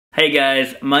Hey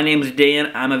guys, my name is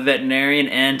Dan, I'm a veterinarian,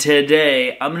 and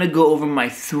today I'm going to go over my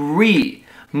 3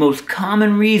 most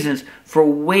common reasons for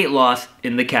weight loss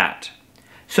in the cat.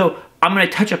 So I'm going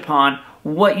to touch upon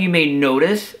what you may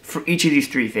notice for each of these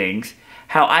 3 things,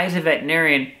 how I as a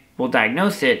veterinarian will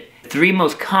diagnose it. 3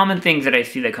 most common things that I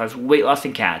see that cause weight loss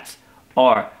in cats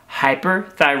are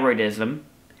hyperthyroidism,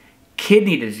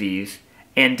 kidney disease,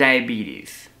 and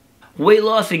diabetes. Weight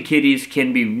loss in kitties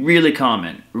can be really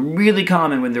common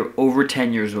when they're over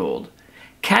 10 years old.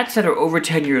 Cats that are over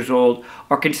 10 years old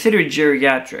are considered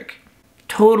geriatric.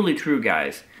 Totally true,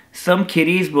 guys. Some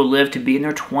kitties will live to be in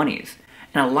their 20s,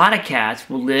 and a lot of cats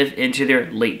will live into their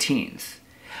late teens.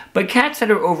 But cats that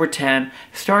are over 10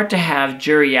 start to have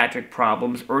geriatric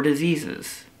problems or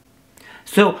diseases.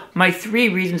 So my 3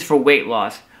 reasons for weight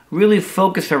loss really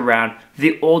focus around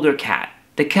the older cat,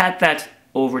 the cat that's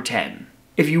over 10.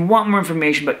 If you want more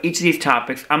information about each of these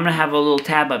topics, I'm going to have a little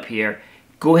tab up here.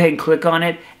 Go ahead and click on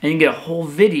it and you get a whole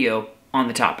video on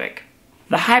the topic.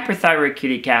 The hyperthyroid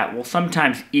kitty cat will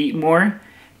sometimes eat more,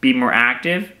 be more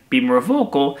active, be more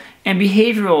vocal, and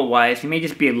behavioral wise, they may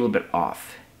just be a little bit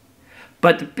off.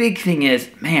 But the big thing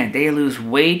is, man, they lose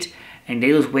weight, and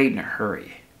they lose weight in a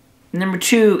hurry. Number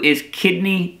 2 is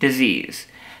kidney disease.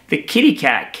 The kitty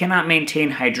cat cannot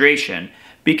maintain hydration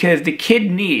because the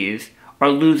kidneys are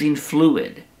losing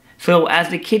fluid. So as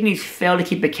the kidneys fail to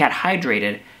keep the cat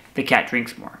hydrated, the cat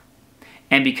drinks more.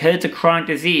 And because it's a chronic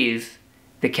disease,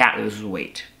 the cat loses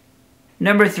weight.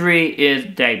 Number 3 is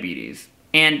diabetes.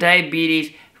 And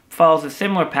diabetes follows a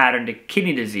similar pattern to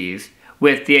kidney disease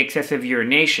with the excessive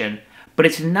urination, but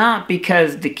it's not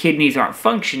because the kidneys aren't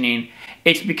functioning,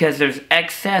 it's because there's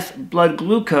excess blood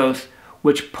glucose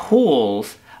which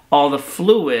pulls all the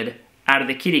fluid out of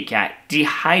the kitty cat,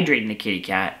 dehydrating the kitty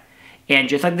cat, and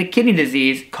just like the kidney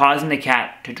disease, causing the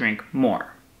cat to drink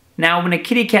more. Now, when a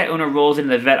kitty cat owner rolls into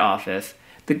the vet office,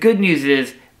 the good news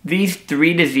is these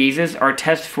 3 diseases are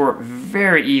tested for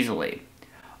very easily.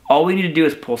 All we need to do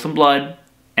is pull some blood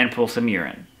and pull some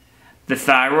urine. The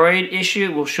thyroid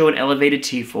issue will show an elevated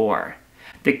T4.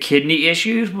 The kidney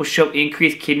issues will show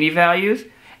increased kidney values,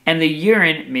 and the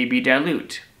urine may be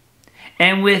dilute.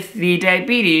 And with the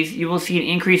diabetes, you will see an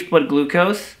increased blood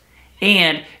glucose,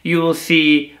 and you will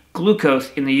see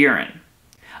glucose in the urine.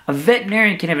 A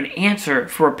veterinarian can have an answer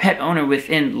for a pet owner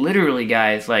within literally,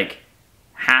 guys, like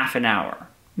half an hour,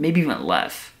 maybe even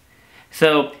less.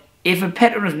 So if a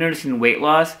pet owner is noticing weight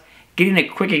loss, getting a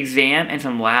quick exam and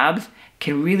some labs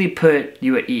can really put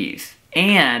you at ease.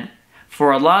 And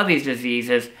for a lot of these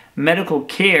diseases, medical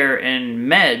care and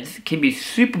meds can be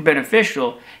super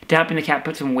beneficial to helping the cat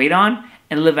put some weight on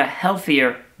and live a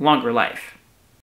healthier, longer life.